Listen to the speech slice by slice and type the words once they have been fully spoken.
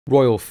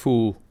Royal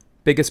fool.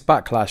 Biggest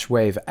backlash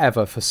wave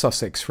ever for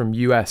Sussex from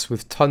US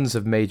with tons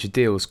of major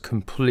deals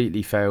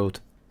completely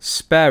failed.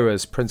 Spare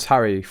us, Prince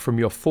Harry, from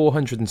your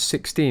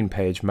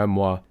 416-page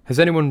memoir. Has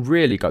anyone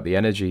really got the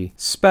energy?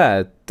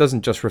 Spare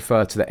doesn't just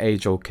refer to the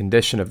age-old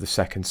condition of the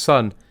second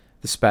son,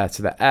 the spare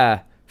to the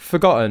heir,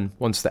 forgotten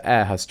once the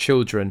heir has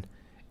children.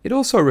 It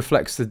also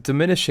reflects the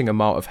diminishing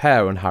amount of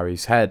hair on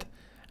Harry's head,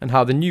 and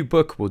how the new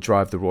book will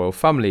drive the royal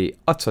family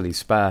utterly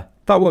spare.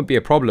 That won't be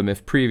a problem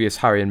if previous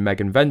Harry and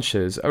Meghan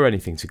ventures are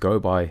anything to go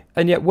by.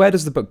 And yet where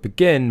does the book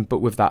begin but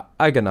with that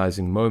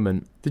agonising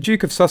moment? The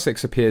Duke of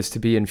Sussex appears to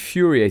be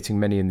infuriating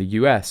many in the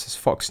US as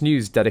Fox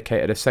News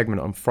dedicated a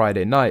segment on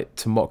Friday night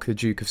to mock the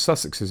Duke of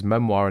Sussex's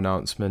memoir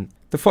announcement.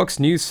 The Fox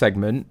News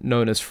segment,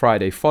 known as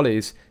Friday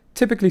Follies,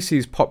 typically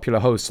sees popular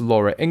host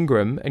Laura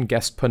Ingraham and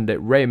guest pundit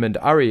Raymond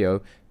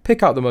Arrio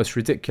pick out the most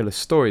ridiculous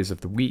stories of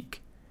the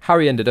week.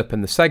 Harry ended up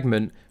in the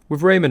segment,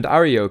 with Raymond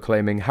Arrio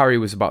claiming Harry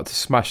was about to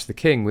smash the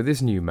king with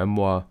his new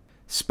memoir.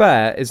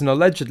 Spare is an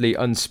allegedly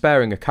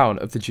unsparing account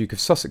of the Duke of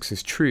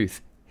Sussex's truth,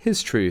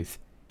 his truth.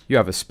 You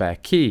have a spare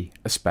key,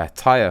 a spare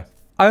tyre.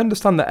 I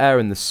understand the heir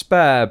in the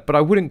spare, but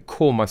I wouldn't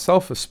call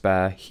myself a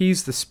spare,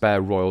 he's the spare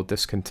royal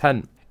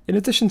discontent. In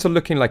addition to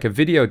looking like a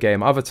video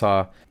game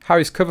avatar,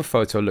 Harry's cover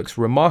photo looks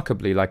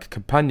remarkably like a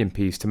companion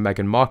piece to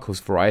Meghan Markle's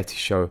variety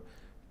show,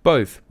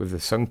 both with the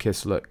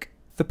sun-kissed look.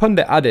 The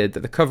pundit added that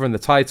the cover and the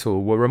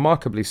title were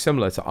remarkably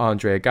similar to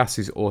Andre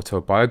Agassi's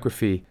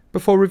autobiography,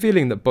 before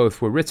revealing that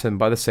both were written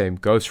by the same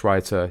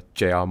ghostwriter,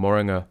 J.R.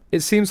 Mooringer. It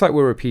seems like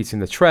we're repeating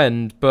the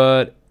trend,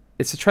 but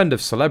it's a trend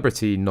of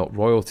celebrity, not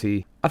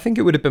royalty. I think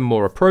it would have been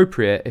more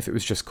appropriate if it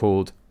was just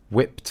called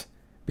Whipped,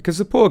 because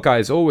the poor guy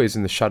is always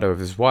in the shadow of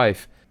his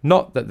wife,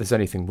 not that there's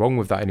anything wrong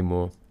with that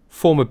anymore.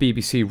 Former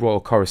BBC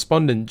royal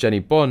correspondent Jenny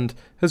Bond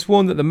has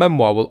warned that the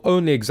memoir will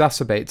only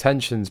exacerbate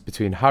tensions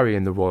between Harry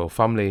and the royal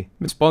family.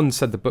 Miss Bond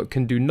said the book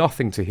can do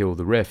nothing to heal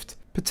the rift,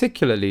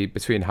 particularly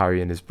between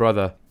Harry and his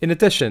brother. In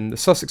addition, the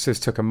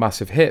Sussexes took a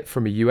massive hit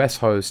from a US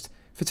host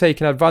for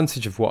taking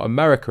advantage of what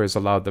America has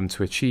allowed them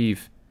to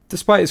achieve.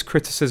 Despite his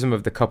criticism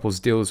of the couple's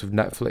deals with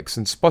Netflix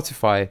and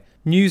Spotify,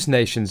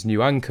 NewsNation's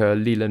new anchor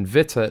Leland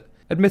Vittert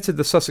admitted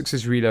the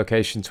Sussexes'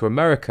 relocation to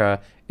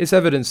America is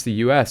evidence the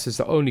US is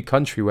the only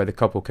country where the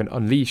couple can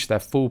unleash their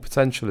full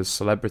potential as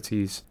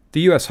celebrities.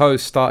 The US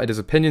host started his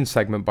opinion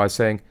segment by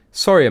saying,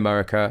 "Sorry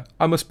America,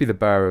 I must be the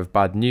bearer of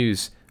bad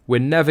news. We're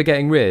never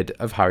getting rid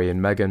of Harry and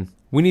Meghan.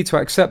 We need to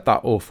accept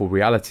that awful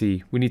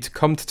reality. We need to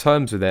come to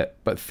terms with it,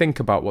 but think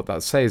about what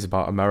that says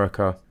about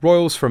America.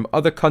 Royals from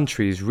other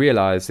countries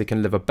realise they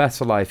can live a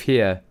better life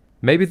here.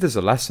 Maybe there's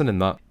a lesson in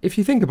that. If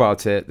you think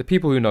about it, the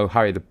people who know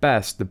Harry the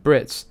best, the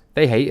Brits,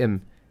 they hate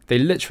him. They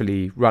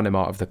literally ran him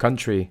out of the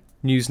country."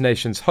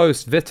 NewsNation's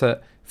host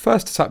Vittert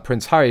first attacked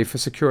Prince Harry for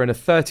securing a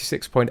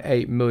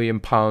 £36.8 million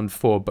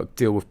 4-book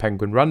deal with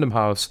Penguin Random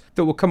House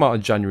that will come out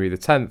on January the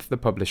 10th, the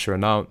publisher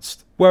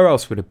announced. Where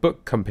else would a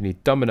book company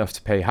dumb enough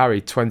to pay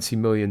Harry $20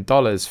 million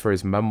for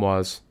his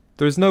memoirs?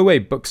 There is no way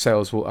book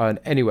sales will earn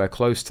anywhere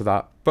close to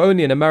that, but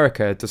only in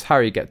America does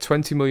Harry get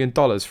 $20 million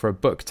for a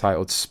book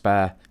titled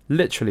Spare.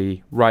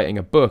 Literally writing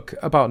a book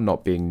about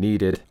not being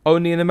needed.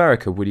 Only in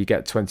America would he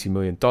get $20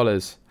 million.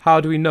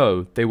 How do we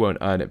know they won't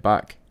earn it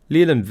back?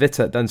 Leland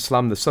Vittert then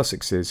slammed the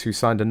Sussexes, who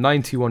signed a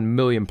 £91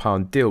 million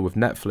deal with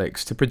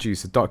Netflix to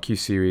produce a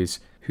docu-series,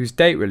 whose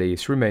date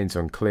release remains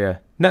unclear.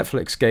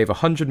 Netflix gave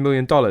 $100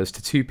 million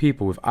to two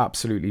people with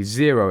absolutely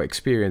zero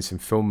experience in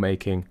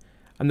filmmaking,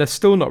 and they're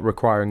still not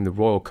requiring the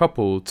royal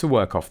couple to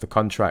work off the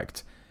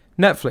contract.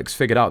 Netflix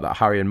figured out that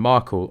Harry and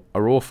Markle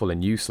are awful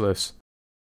and useless.